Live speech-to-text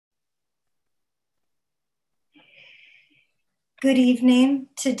Good evening.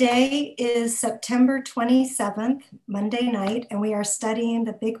 Today is September 27th, Monday night, and we are studying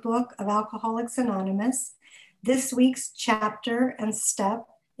the Big Book of Alcoholics Anonymous. This week's chapter and step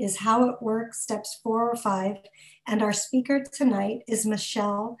is How It Works, Steps 4 or 5, and our speaker tonight is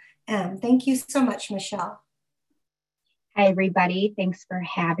Michelle M. Thank you so much, Michelle. Hi, everybody. Thanks for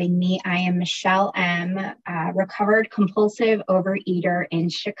having me. I am Michelle M., a recovered compulsive overeater in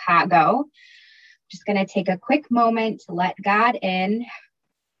Chicago. Just going to take a quick moment to let God in.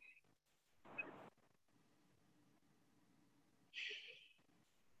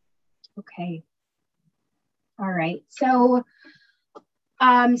 Okay. All right. So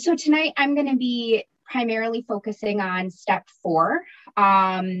tonight I'm going to be primarily focusing on step 4.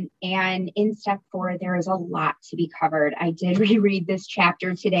 And in step 4, there is a lot to be covered. I did reread this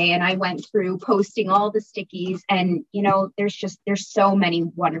chapter today, and I went through posting all the stickies, and there's so many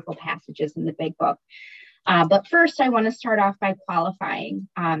wonderful passages in the Big Book. But first, I want to start off by qualifying.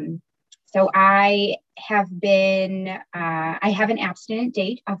 So I have an abstinent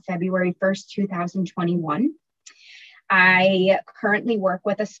date of February 1st, 2021. I currently work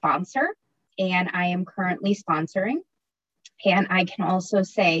with a sponsor, and I am currently sponsoring. And I can also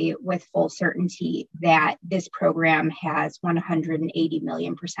say with full certainty that this program has 180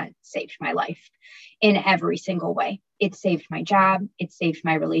 million % saved my life in every single way. It saved my job, it saved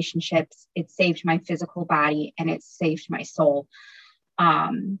my relationships, it saved my physical body, and it saved my soul.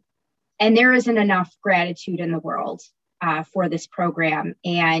 And there isn't enough gratitude in the world for this program.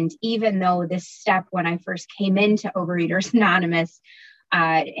 And even though this step, when I first came into Overeaters Anonymous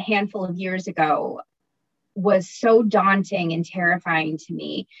a handful of years ago, was so daunting and terrifying to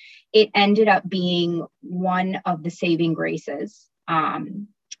me, it ended up being one of the saving graces, and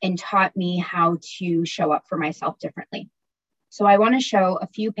taught me how to show up for myself differently. So I want to show a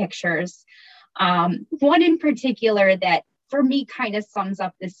few pictures. One in particular that for me kind of sums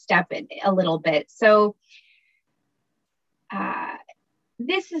up this step a little bit. So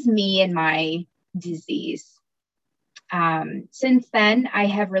this is me and my disease. Since then, I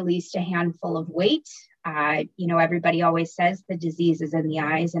have released a handful of weight. Everybody always says the disease is in the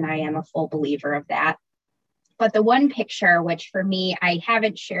eyes, and I am a full believer of that. But the one picture, which for me, I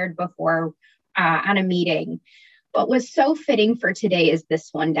haven't shared before on a meeting, but was so fitting for today, is this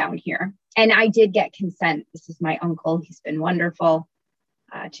one down here. And I did get consent. This is my uncle. He's been wonderful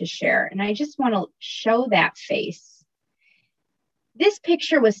to share. And I just want to show that face. This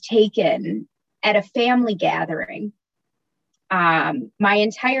picture was taken at a family gathering. My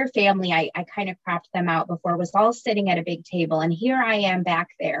entire family, I kind of cropped them out before, was all sitting at a big table. And here I am back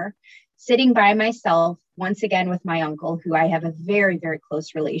there, sitting by myself, once again with my uncle, who I have a very, very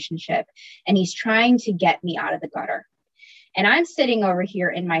close relationship. And he's trying to get me out of the gutter. And I'm sitting over here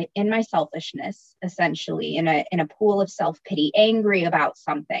in my selfishness, essentially, in a pool of self-pity, angry about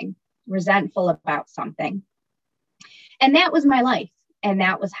something, resentful about something. And that was my life. And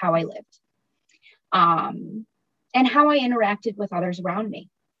that was how I lived. And how I interacted with others around me.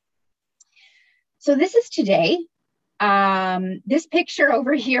 So this is today. This picture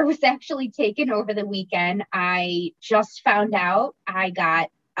over here was actually taken over the weekend. I just found out I got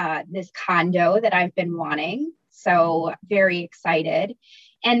this condo that I've been wanting. So very excited.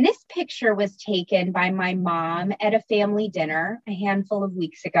 And this picture was taken by my mom at a family dinner a handful of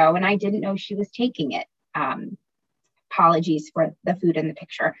weeks ago, and I didn't know she was taking it. Apologies for the food in the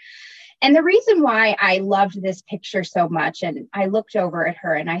picture. And the reason why I loved this picture so much, and I looked over at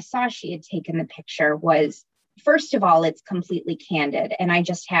her and I saw she had taken the picture, was, first of all, it's completely candid. And I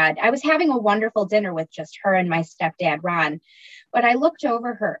was having a wonderful dinner with just her and my stepdad, Ron. But I looked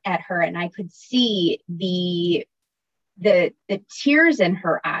over at her and I could see the tears in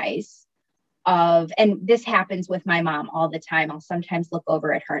her eyes and this happens with my mom all the time. I'll sometimes look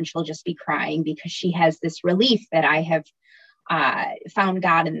over at her and she'll just be crying because she has this relief that I have found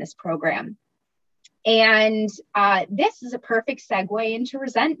God in this program. And this is a perfect segue into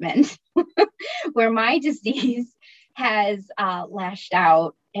resentment, where my disease has lashed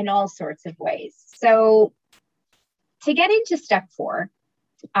out in all sorts of ways. So to get into step 4,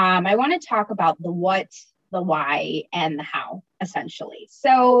 I want to talk about the what, the why, and the how, essentially.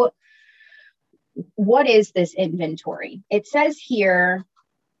 So what is this inventory? It says here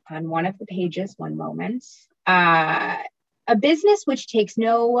on one of the pages, one moment, a business which takes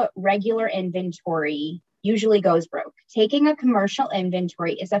no regular inventory usually goes broke. Taking a commercial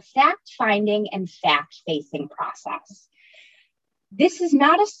inventory is a fact-finding and fact-facing process. This is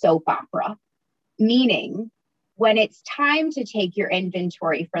not a soap opera, meaning when it's time to take your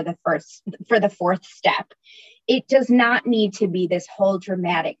inventory for the 4th step, It does not need to be this whole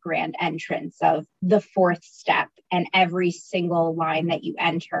dramatic grand entrance of the fourth step, and every single line that you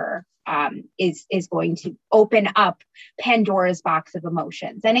enter is going to open up Pandora's box of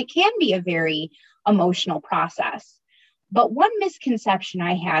emotions. And it can be a very emotional process. But one misconception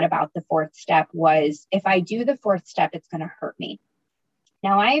I had about the fourth step was, if I do the fourth step, it's going to hurt me.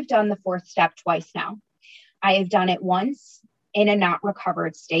 Now, I have done the fourth step twice now. I have done it once in a not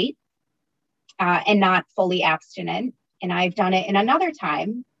recovered state and not fully abstinent. And I've done it in another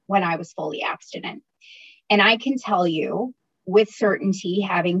time when I was fully abstinent. And I can tell you with certainty,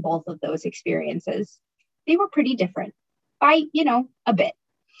 having both of those experiences, they were pretty different by, a bit.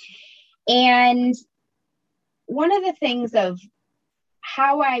 And one of the things of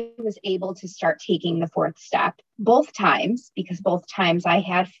how I was able to start taking the fourth step, both times, because both times I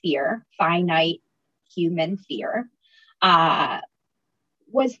had fear, finite human fear,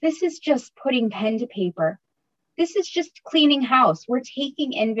 was this is just putting pen to paper. This is just cleaning house. We're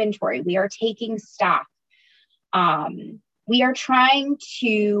taking inventory. We are taking stock. We are trying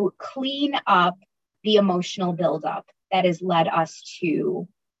to clean up the emotional buildup that has led us to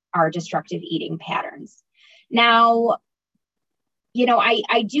our destructive eating patterns. Now,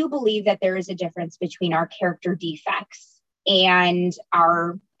 I do believe that there is a difference between our character defects and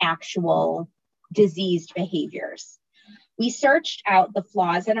our actual diseased behaviors. We searched out the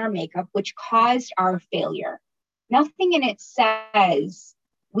flaws in our makeup, which caused our failure. Nothing in it says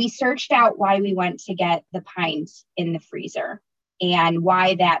we searched out why we went to get the pints in the freezer and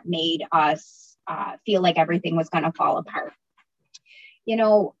why that made us feel like everything was going to fall apart.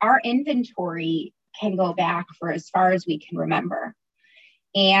 Our inventory can go back for as far as we can remember.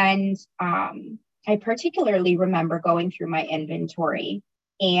 And I particularly remember going through my inventory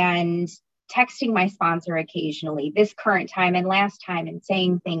and texting my sponsor occasionally, this current time and last time, and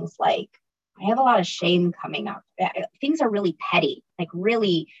saying things like, I have a lot of shame coming up. Things are really petty, like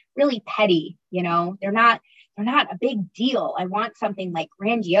really, really petty. They're not a big deal. I want something like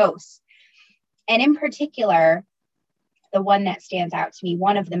grandiose. And in particular, the one that stands out to me,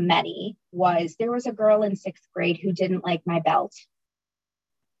 one of the many, was there was a girl in 6th grade who didn't like my belt.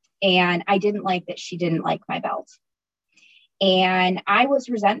 And I didn't like that she didn't like my belt. And I was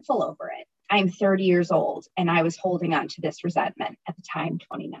resentful over it. I'm 30 years old and I was holding on to this resentment at the time,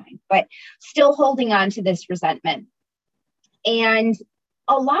 29, but still holding on to this resentment. And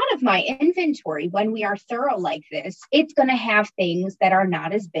a lot of my inventory, when we are thorough like this, it's going to have things that are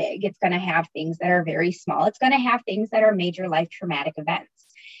not as big. It's going to have things that are very small. It's going to have things that are major life traumatic events.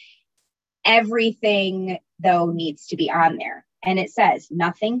 Everything, though, needs to be on there. And it says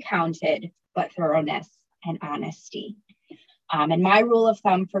nothing counted but thoroughness and honesty. And my rule of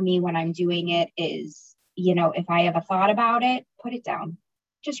thumb for me when I'm doing it is, if I have a thought about it, put it down.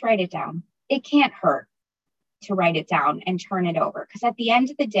 Just write it down. It can't hurt to write it down and turn it over. Because at the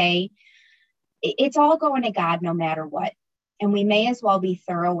end of the day, it's all going to God no matter what. And we may as well be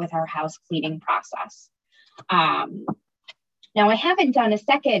thorough with our house cleaning process. Now, I haven't done a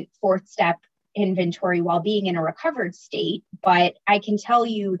second fourth step inventory while being in a recovered state, but I can tell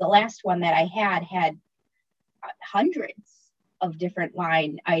you the last one that I had hundreds of different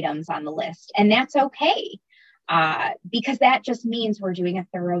line items on the list. And that's okay. Because that just means we're doing a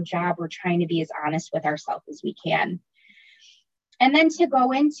thorough job. We're trying to be as honest with ourselves as we can. And then to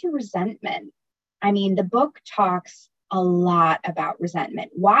go into resentment, the book talks a lot about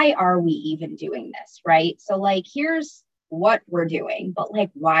resentment. Why are we even doing this, right? So here's what we're doing, but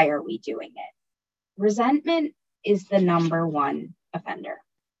why are we doing it? Resentment is the number one offender.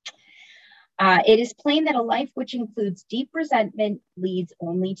 It is plain that a life which includes deep resentment leads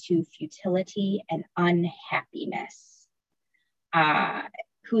only to futility and unhappiness.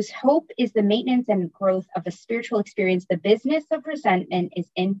 Whose hope is the maintenance and growth of a spiritual experience. The business of resentment is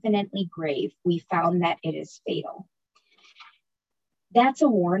infinitely grave. We found that it is fatal. That's a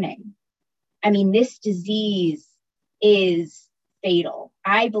warning. This disease is fatal.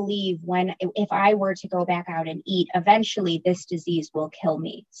 I believe if I were to go back out and eat, eventually this disease will kill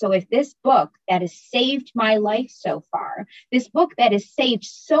me. So if this book that has saved my life so far, this book that has saved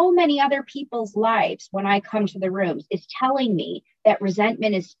so many other people's lives when I come to the rooms is telling me that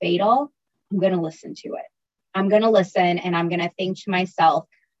resentment is fatal, I'm going to listen to it. I'm going to listen and I'm going to think to myself,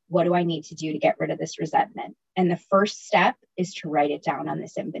 what do I need to do to get rid of this resentment? And the first step is to write it down on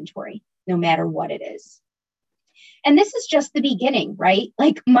this inventory, no matter what it is. And this is just the beginning, right?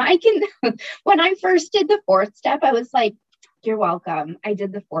 When I first did the fourth step, I was like, you're welcome. I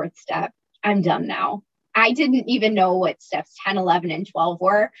did the fourth step. I'm done now. I didn't even know what steps 10, 11, and 12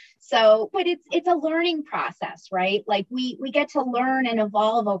 were. So, but it's a learning process, right? Like we get to learn and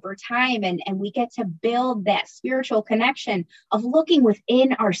evolve over time, and we get to build that spiritual connection of looking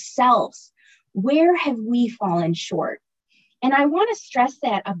within ourselves. Where have we fallen short? And I want to stress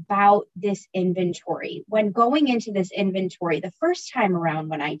that about this inventory. When going into this inventory, the first time around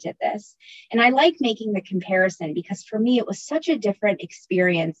when I did this, and I like making the comparison because for me, it was such a different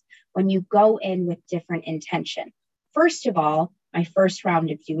experience when you go in with different intention. First of all, my first round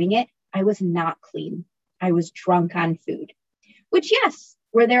of doing it, I was not clean. I was drunk on food, which yes,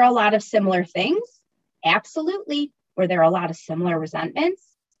 were there a lot of similar things? Absolutely. Were there a lot of similar resentments?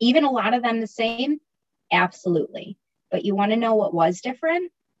 Even a lot of them the same? Absolutely. But you want to know what was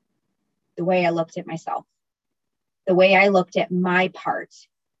different? The way I looked at myself, the way I looked at my part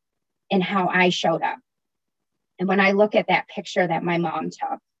and how I showed up. And when I look at that picture that my mom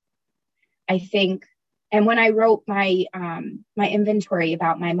took, I think, and when I wrote my my inventory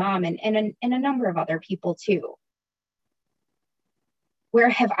about my mom and a number of other people too, where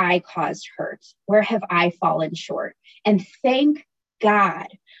have I caused hurt? Where have I fallen short? And thank God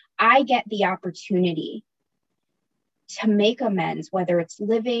I get the opportunity to make amends, whether it's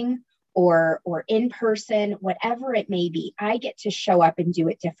living or in person, whatever it may be. I get to show up and do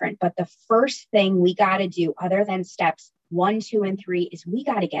it different. But the first thing we got to do, other than steps 1, 2, and 3, is we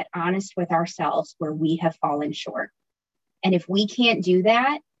got to get honest with ourselves where we have fallen short. And if we can't do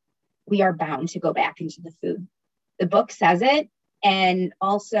that, we are bound to go back into the food. The book says it. And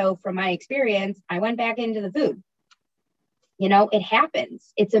also from my experience, I went back into the food. You know, it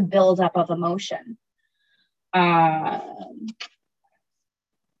happens. It's a buildup of emotion.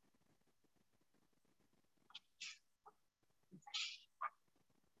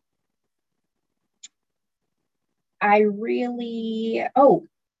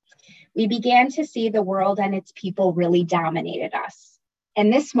 We began to see the world and its people really dominated us.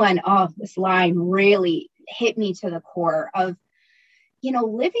 And this line really hit me to the core of, you know,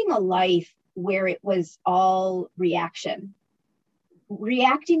 living a life where it was all reacting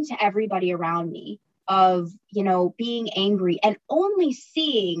to everybody around me, of, you know, being angry and only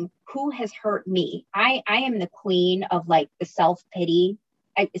seeing who has hurt me. I am the queen of like the self-pity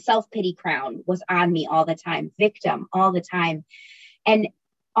crown was on me all the time, victim all the time. And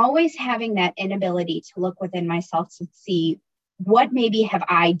always having that inability to look within myself to see what maybe have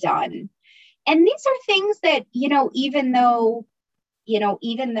I done. And these are things that, even though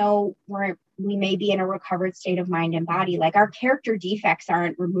we may be in a recovered state of mind and body, like our character defects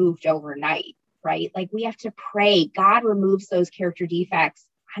aren't removed overnight, right? Like we have to pray. God removes those character defects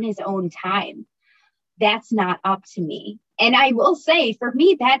on his own time. That's not up to me. And I will say for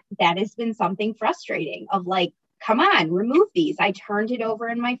me, that has been something frustrating of like, come on, remove these. I turned it over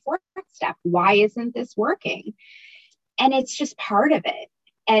in my fourth step. Why isn't this working? And it's just part of it.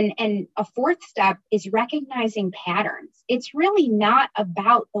 And a fourth step is recognizing patterns. It's really not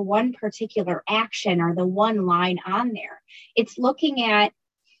about the one particular action or the one line on there. It's looking at,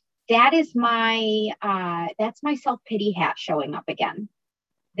 that's my self-pity hat showing up again.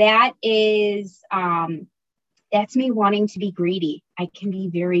 That is, that's me wanting to be greedy. I can be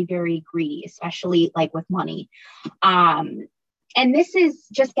very, very greedy, especially like with money. And this is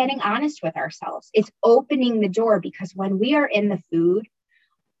just getting honest with ourselves. It's opening the door, because when we are in the food,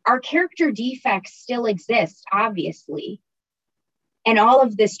 our character defects still exist, obviously. And all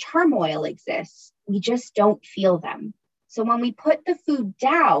of this turmoil exists. We just don't feel them. So when we put the food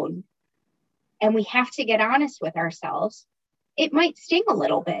down and we have to get honest with ourselves, it might sting a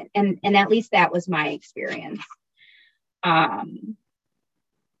little bit. And at least that was my experience. And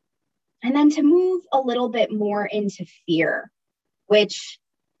then to move a little bit more into fear, which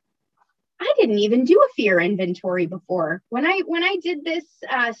I didn't even do a fear inventory before. When I did this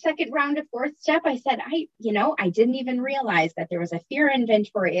second round of fourth step, I said, I didn't even realize that there was a fear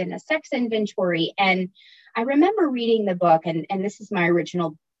inventory and a sex inventory. And I remember reading the book, and this is my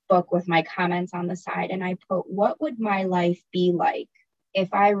original book with my comments on the side. And I put, what would my life be like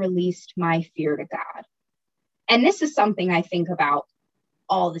if I released my fear to God? And this is something I think about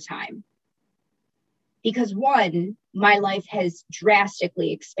all the time. Because one, my life has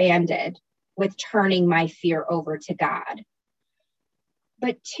drastically expanded with turning my fear over to God.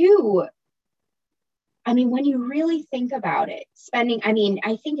 But two, when you really think about it,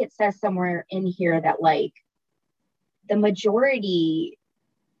 I think it says somewhere in here that like the majority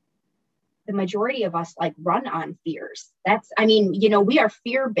of us like run on fears. We are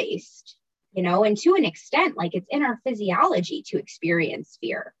fear-based, and to an extent, like it's in our physiology to experience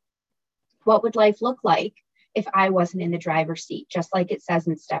fear. What would life look like if I wasn't in the driver's seat, just like it says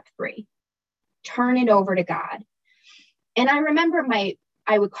in step 3? turn it over to God. And I remember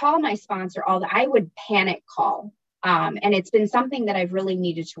I would call my sponsor I would panic call. And it's been something that I've really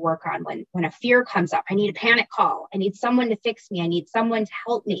needed to work on when a fear comes up. I need a panic call. I need someone to fix me. I need someone to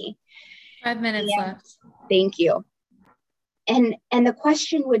help me. 5 minutes left. Thank you. And the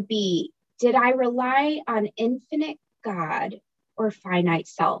question would be, did I rely on infinite God or finite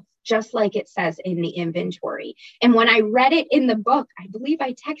self? Just like it says in the inventory. And when I read it in the book, I believe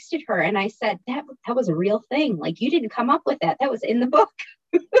I texted her and I said, that was a real thing. Like, you didn't come up with that. That was in the book.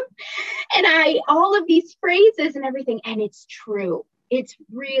 And all of these phrases and everything, and it's true. It's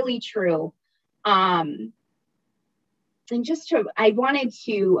really true. And I wanted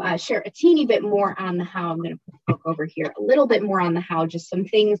to share a teeny bit more on the how. I'm going to put the book over here, a little bit more on the how, just some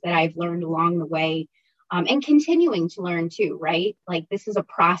things that I've learned along the way, and continuing to learn too, right? Like, this is a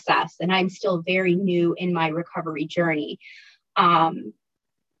process and I'm still very new in my recovery journey. But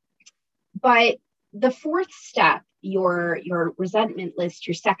the fourth step, your resentment list,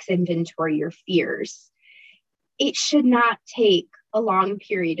 your sex inventory, your fears, it should not take a long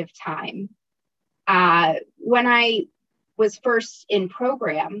period of time. When I was first in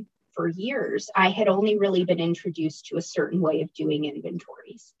program for years, I had only really been introduced to a certain way of doing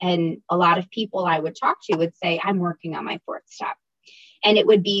inventories. And a lot of people I would talk to would say, I'm working on my fourth step. And it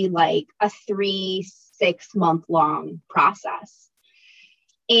would be like a 3-6 month long process.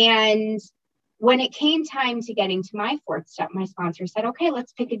 And when it came time to getting to my fourth step, my sponsor said, okay,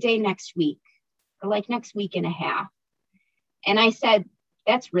 let's pick a day next week, or like next week and a half. And I said,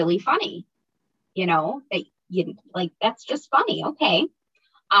 that's really funny. That's just funny. Okay.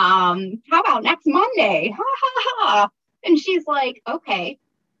 How about next Monday? Ha ha ha. And she's like, okay.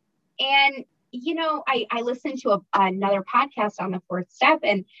 And, I listened to another podcast on the fourth step,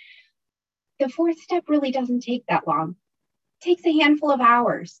 and the fourth step really doesn't take that long. It takes a handful of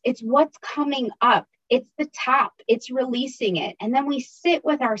hours. It's what's coming up. It's the top. It's releasing it. And then we sit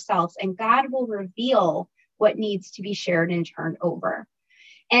with ourselves and God will reveal what needs to be shared and turned over.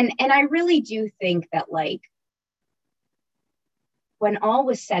 And I really do think that, like, when all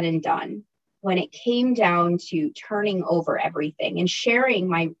was said and done, when it came down to turning over everything and sharing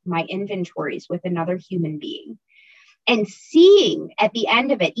my inventories with another human being and seeing at the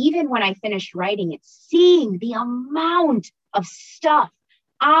end of it, even when I finished writing it, seeing the amount of stuff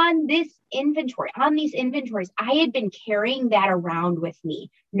on these inventories, I had been carrying that around with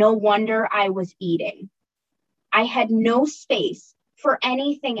me. No wonder I was eating. I had no space for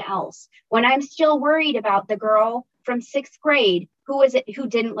anything else when I'm still worried about the girl from 6th grade who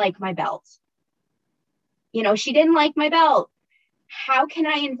didn't like my belt. She didn't like my belt. How can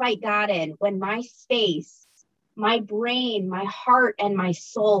I invite God in when my space, my brain, my heart, and my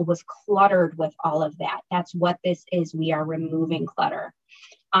soul was cluttered with all of that? That's what this is. We are removing clutter.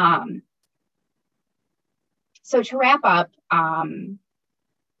 So to wrap up, I'm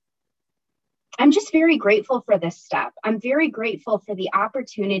just very grateful for this step. I'm very grateful for the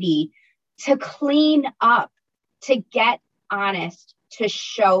opportunity to clean up, to get honest, to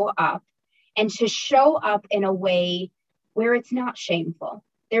show up, and to show up in a way where it's not shameful.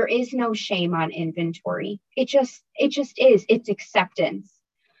 There is no shame on inventory. It just is. It's acceptance.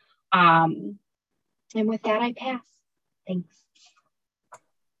 And with that, I pass. Thanks.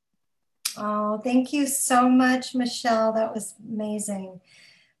 Oh, thank you so much, Michelle. That was amazing.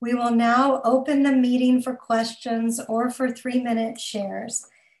 We will now open the meeting for questions or for 3-minute shares.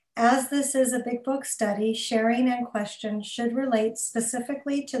 As this is a big book study, sharing and questions should relate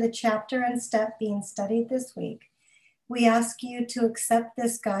specifically to the chapter and step being studied this week. We ask you to accept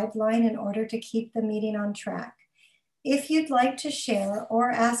this guideline in order to keep the meeting on track. If you'd like to share or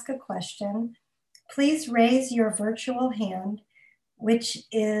ask a question, please raise your virtual hand, which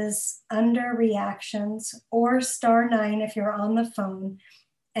is under reactions, or *9 if you're on the phone,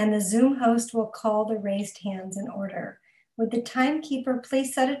 and the Zoom host will call the raised hands in order. Would the timekeeper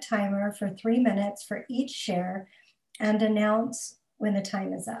please set a timer for 3 minutes for each share and announce when the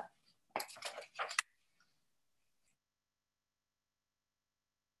time is up?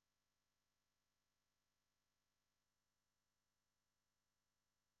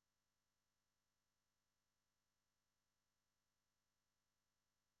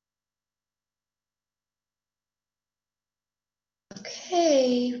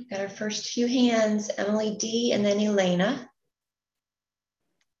 Okay, we've got our first few hands, Emily D. and then Elena.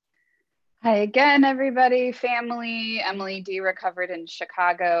 Hi again, everybody, family. Emily D. recovered in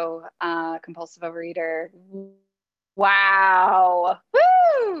Chicago, compulsive overeater. Wow.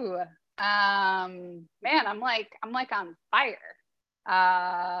 Woo! Man, I'm like on fire.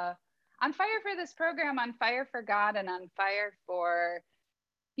 On fire for this program, on fire for God, and on fire for,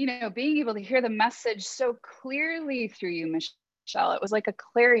 being able to hear the message so clearly through you, Michelle, it was like a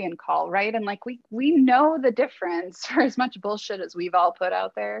clarion call, right? And like, we know the difference for as much bullshit as we've all put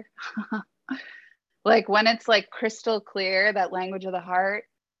out there. Like when it's like crystal clear, that language of the heart,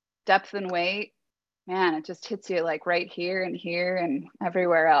 depth and weight, man, it just hits you like right here and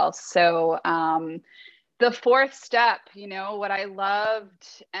everywhere else. So the fourth step, what I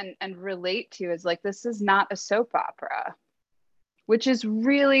loved and relate to is like, this is not a soap opera, which is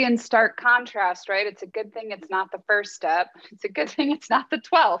really in stark contrast, right? It's a good thing it's not the first step. It's a good thing it's not the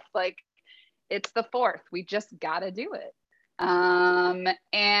 12th. Like, it's the fourth. We just got to do it.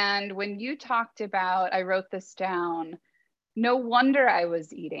 And when you talked about, I wrote this down, no wonder I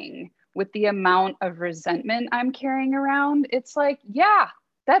was eating with the amount of resentment I'm carrying around. It's like, yeah,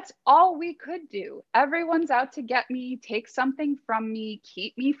 that's all we could do. Everyone's out to get me, take something from me,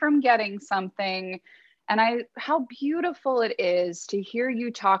 keep me from getting something. And how beautiful it is to hear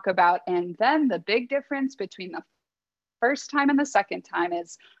you talk about, and then the big difference between the first time and the second time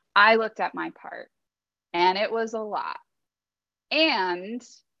is I looked at my part and it was a lot. And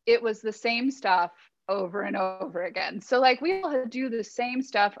it was the same stuff over and over again. So like we all do the same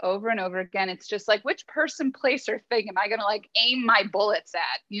stuff over and over again. It's just like, which person, place, or thing am I going to like aim my bullets at?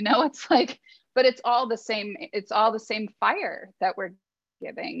 It's like, but it's all the same. It's all the same fire that we're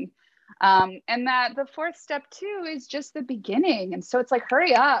giving. And that the fourth step too is just the beginning. And so it's like,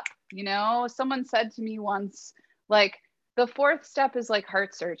 hurry up. Someone said to me once, like, the fourth step is like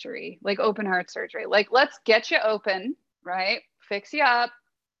heart surgery, like open heart surgery. Like, let's get you open, right? Fix you up.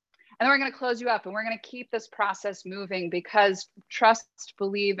 And then we're going to close you up, and we're going to keep this process moving, because trust,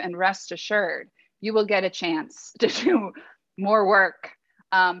 believe, and rest assured, you will get a chance to do more work,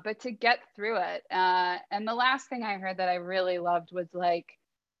 but to get through it. And the last thing I heard that I really loved was like,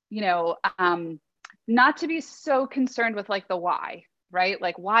 not to be so concerned with like the why, right?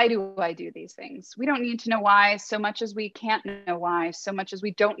 Like, why do I do these things? We don't need to know why so much as we can't know why, so much as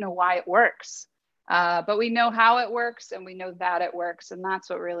we don't know why it works. But we know how it works, and we know that it works, and that's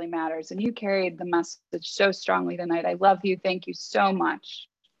what really matters. And you carried the message so strongly tonight. I love you. Thank you so much.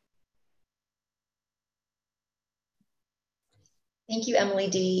 Thank you, Emily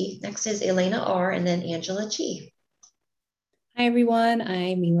D. Next is Elena R. and then Angela G. Hi, everyone.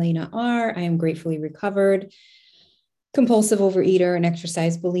 I'm Elena R. I am gratefully recovered, compulsive overeater and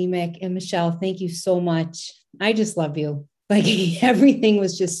exercise bulimic. And Michelle, thank you so much. I just love you. Like, everything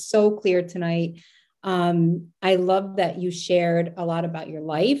was just so clear tonight. I love that you shared a lot about your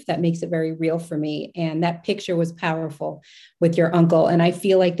life. That makes it very real for me. And that picture was powerful with your uncle. And I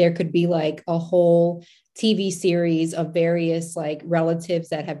feel like there could be like a whole TV series of various like relatives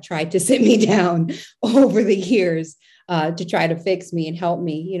that have tried to sit me down over the years to try to fix me and help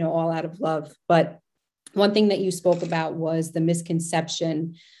me, all out of love. But one thing that you spoke about was the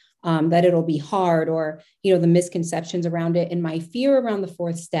misconception that it'll be hard, or, the misconceptions around it. And my fear around the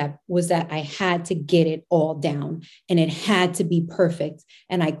fourth step was that I had to get it all down and it had to be perfect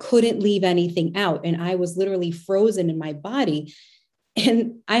and I couldn't leave anything out. And I was literally frozen in my body.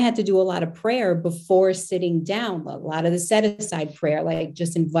 And I had to do a lot of prayer before sitting down, a lot of the set aside prayer, like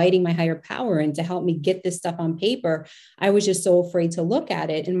just inviting my higher power in to help me get this stuff on paper. I was just so afraid to look at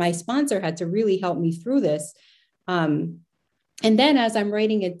it. And my sponsor had to really help me through this. And then as I'm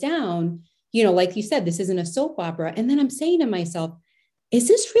writing it down, like you said, this isn't a soap opera. And then I'm saying to myself, is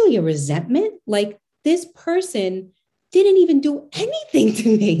this really a resentment? Like, this person didn't even do anything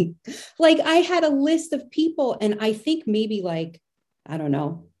to me. Like, I had a list of people, and I think maybe like, I don't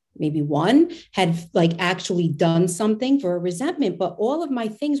know, maybe one had like actually done something for a resentment, but all of my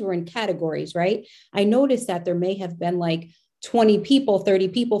things were in categories, right? I noticed that there may have been like 20 people, 30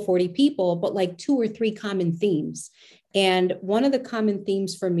 people, 40 people, but like 2 or 3 common themes. And one of the common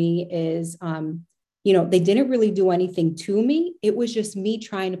themes for me is, they didn't really do anything to me. It was just me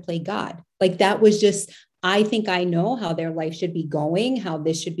trying to play God. Like, that was just, I think I know how their life should be going, how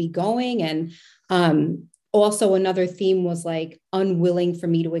this should be going. And also another theme was like unwilling for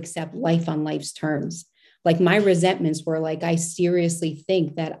me to accept life on life's terms. Like, my resentments were like, I seriously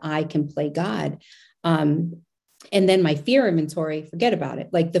think that I can play God. And then my fear inventory, forget about it.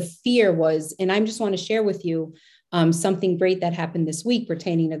 Like, the fear was, and I just want to share with you something great that happened this week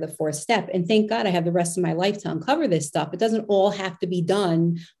pertaining to the fourth step. And thank God I have the rest of my life to uncover this stuff. It doesn't all have to be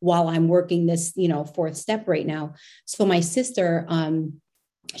done while I'm working this, fourth step right now. So my sister,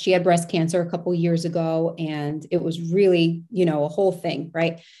 she had breast cancer a couple of years ago, and it was really, a whole thing,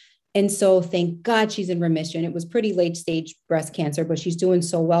 right? And so thank God she's in remission. It was pretty late stage breast cancer, but she's doing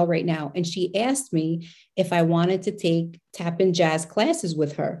so well right now. And she asked me if I wanted to take tap and jazz classes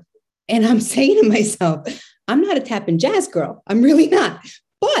with her. And I'm saying to myself, I'm not a tap and jazz girl. I'm really not.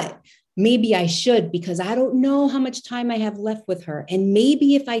 but maybe I should, because I don't know how much time I have left with her. And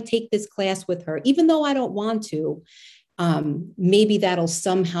maybe if I take this class with her, even though I don't want to, maybe that'll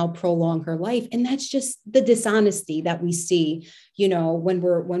somehow prolong her life. And that's just the dishonesty that we see, when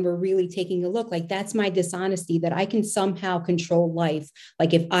we're really taking a look. Like, that's my dishonesty, that I can somehow control life.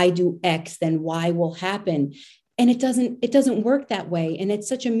 Like, if I do X, then Y will happen. And it doesn't work that way. And it's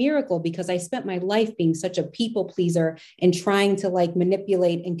such a miracle, because I spent my life being such a people pleaser and trying to like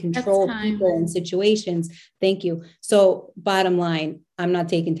manipulate and control people and situations. Thank you. So bottom line, I'm not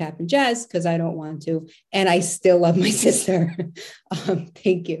taking Tap and Jazz because I don't want to. And I still love my sister.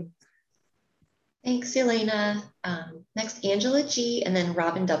 Thank you. Thanks, Elena. Next, Angela G, and then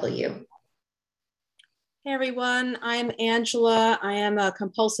Robin W. Hey everyone, I'm Angela. I am a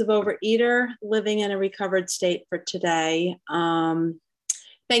compulsive overeater living in a recovered state for today.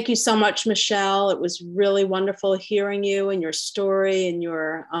 Thank you so much, Michelle. It was really wonderful hearing you and your story and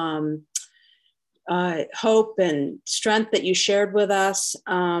your hope and strength that you shared with us.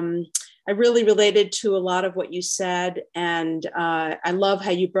 I really related to a lot of what you said, and I love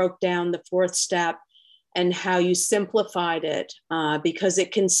how you broke down the fourth step and how you simplified it, because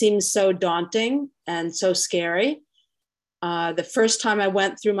it can seem so daunting and so scary. The first time I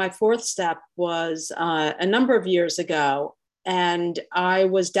went through my fourth step was a number of years ago, and I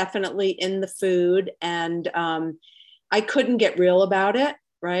was definitely in the food, and I couldn't get real about it,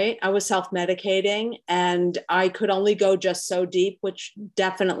 right? I was self-medicating, and I could only go just so deep, which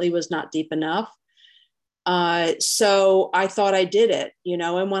definitely was not deep enough. So I thought I did it,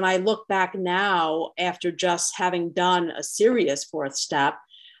 and when I look back now, after just having done a serious fourth step,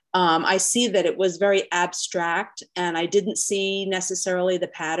 I see that it was very abstract, and I didn't see necessarily the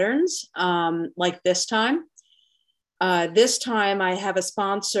patterns like this time. This time I have a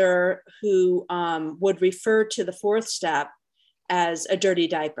sponsor who would refer to the fourth step as a dirty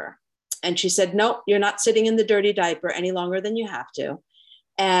diaper. And she said, nope, you're not sitting in the dirty diaper any longer than you have to.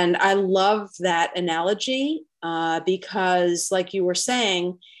 And I love that analogy because, like you were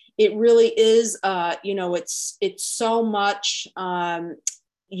saying, it really is, it's so much,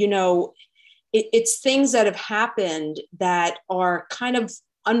 it's things that have happened that are kind of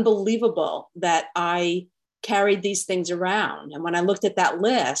unbelievable that I carried these things around. And when I looked at that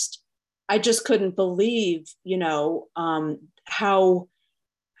list, I just couldn't believe,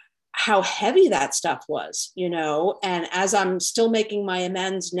 how heavy that stuff was, and as I'm still making my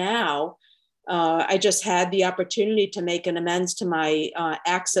amends now, I just had the opportunity to make an amends to my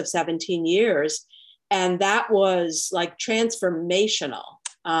ex of 17 years. And that was like transformational.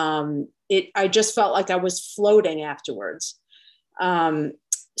 I just felt like I was floating afterwards.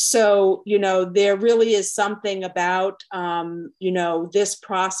 So, there really is something about, this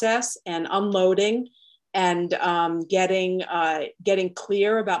process and unloading and getting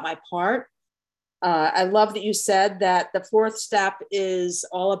clear about my part. I love that you said that the fourth step is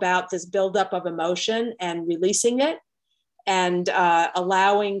all about this buildup of emotion and releasing it and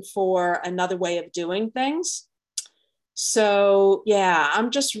allowing for another way of doing things. So yeah, I'm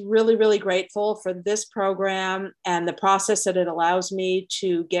just really, really grateful for this program and the process that it allows me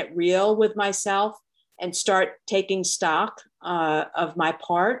to get real with myself and start taking stock of my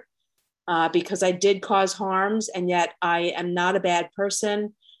part. Because I did cause harms, and yet I am not a bad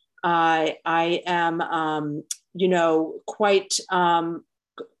person. I am, quite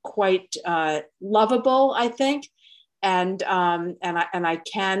lovable, I think, and I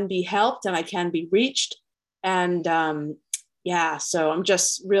can be helped and I can be reached, and so I'm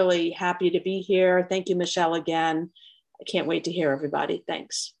just really happy to be here. Thank you, Michelle, again. I can't wait to hear everybody.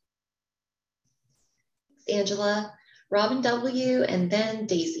 Thanks. Thanks, Angela. Robin W, and then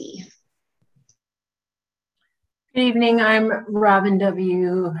Daisy. Good evening, I'm Robin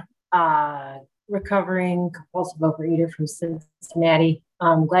W., recovering compulsive overeater from Cincinnati.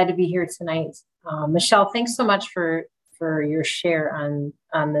 I'm glad to be here tonight. Michelle, thanks so much for your share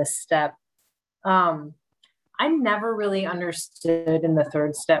on this step. I never really understood in the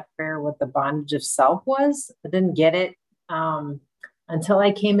third step prayer what the bondage of self was. I didn't get it until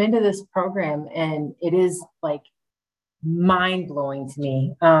I came into this program, and it is like mind-blowing to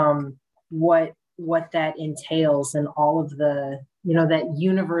me what that entails, and all of the, that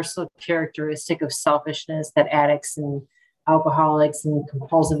universal characteristic of selfishness that addicts and alcoholics and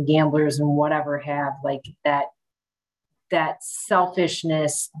compulsive gamblers and whatever have, like that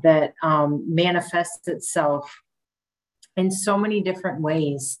selfishness that manifests itself in so many different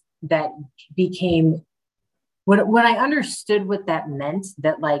ways. That became when I understood what that meant,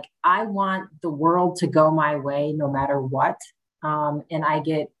 that like, I want the world to go my way no matter what. And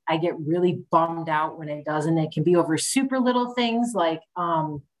I I get really bummed out when it doesn't. It can be over super little things like,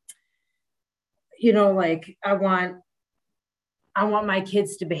 like I want my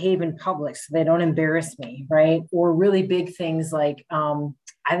kids to behave in public so they don't embarrass me, right? Or really big things like,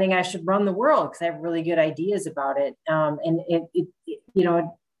 I think I should run the world because I have really good ideas about it. And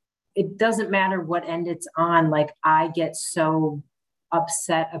it doesn't matter what end it's on. Like I get so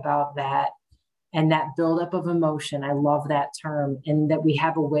upset about that and that buildup of emotion. I love that term, and that we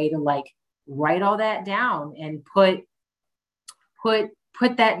have a way to like write all that down and put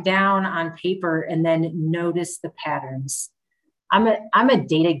that down on paper and then notice the patterns. I'm a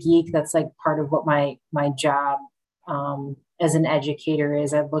data geek. That's like part of what my job as an educator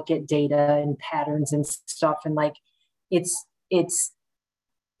is. I look at data and patterns and stuff, and like it's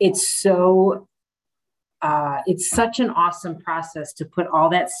such an awesome process to put all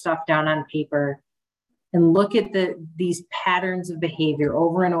that stuff down on paper and look at these patterns of behavior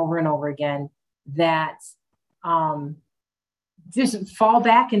over and over and over again that just fall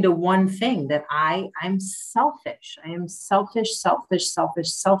back into one thing, that I'm selfish. I am selfish,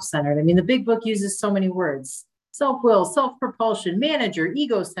 self-centered. I mean, the big book uses so many words: self-will, self-propulsion, manager,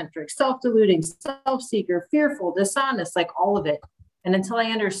 egocentric, self-deluding, self-seeker, fearful, dishonest, like all of it. And until I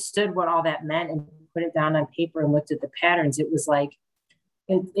understood what all that meant and put it down on paper and looked at the patterns, it was like,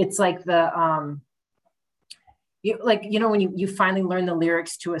 it's like the, when you finally learn the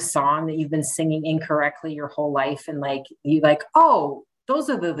lyrics to a song that you've been singing incorrectly your whole life. And like, you like, oh, that's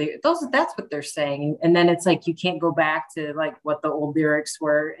what they're saying. And then it's like, you can't go back to like what the old lyrics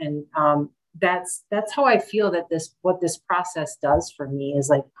were. And that's how I feel that what this process does for me is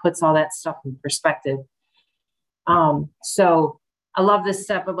like, puts all that stuff in perspective. So I love this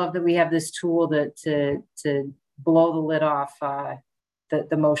step. I love that we have this tool to blow the lid off the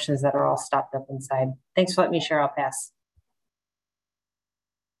emotions that are all stopped up inside. Thanks for letting me share. I'll pass.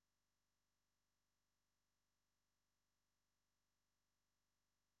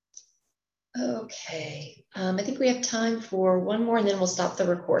 Okay, I think we have time for one more and then we'll stop the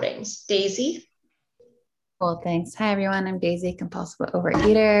recordings. Daisy? Well, thanks. Hi, everyone. I'm Daisy, compulsive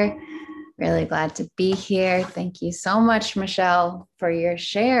overeater. Really glad to be here. Thank you so much, Michelle, for your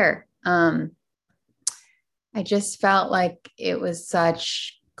share. I just felt like it was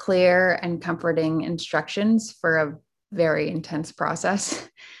such clear and comforting instructions for a very intense process.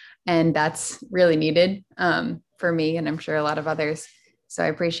 And that's really needed for me, and I'm sure a lot of others. So I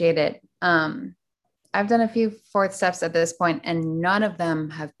appreciate it. I've done a few fourth steps at this point, and none of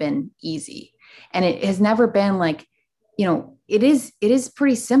them have been easy. And it has never been like, it is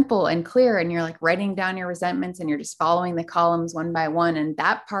pretty simple and clear. And you're like writing down your resentments and you're just following the columns one by one. And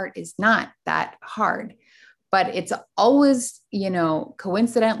that part is not that hard, but it's always,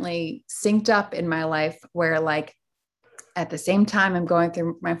 coincidentally synced up in my life where like at the same time I'm going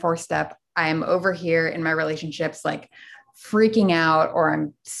through my fourth step, I'm over here in my relationships, like freaking out, or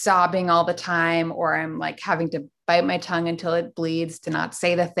I'm sobbing all the time, or I'm like having to bite my tongue until it bleeds to not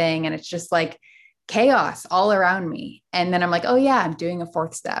say the thing. And it's just like chaos all around me. And then I'm like, oh yeah, I'm doing a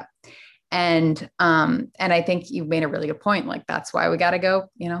fourth step. And I think you've made a really good point. Like, that's why we got to go,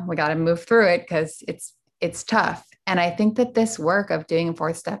 we got to move through it, because it's tough. And I think that this work of doing a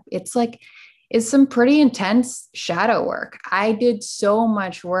fourth step, it's some pretty intense shadow work. I did so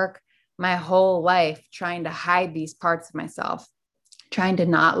much work my whole life trying to hide these parts of myself, trying to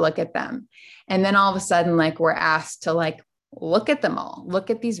not look at them. And then all of a sudden, like, we're asked to like, look at them all, look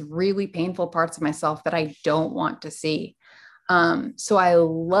at these really painful parts of myself that I don't want to see. So I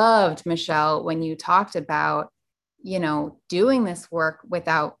loved, Michelle, when you talked about, doing this work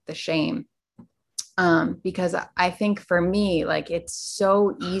without the shame. Because I think for me, like, it's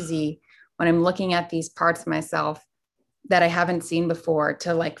so easy when I'm looking at these parts of myself that I haven't seen before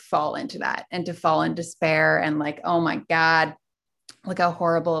to like fall into that and to fall in despair and like, oh my God, look how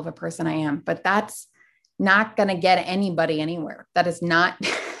horrible of a person I am. But that's not going to get anybody anywhere. That is not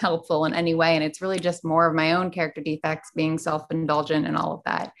helpful in any way. And it's really just more of my own character defects, being self-indulgent and all of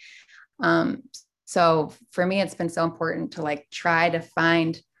that. So for me, it's been so important to like try to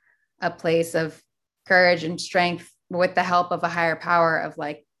find a place of courage and strength with the help of a higher power of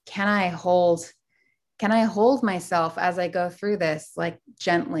like, can I hold myself as I go through this, like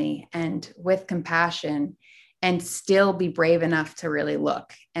gently and with compassion, and still be brave enough to really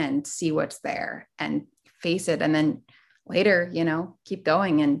look and see what's there and face it. And then later, keep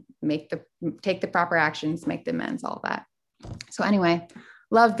going and take the proper actions, make the amends, all that. So anyway,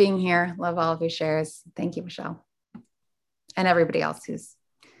 love being here. Love all of your shares. Thank you, Michelle, and everybody else who's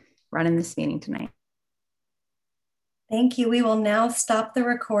running this meeting tonight. Thank you. We will now stop the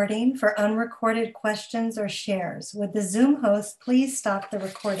recording for unrecorded questions or shares. Would the Zoom host please stop the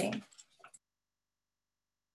recording?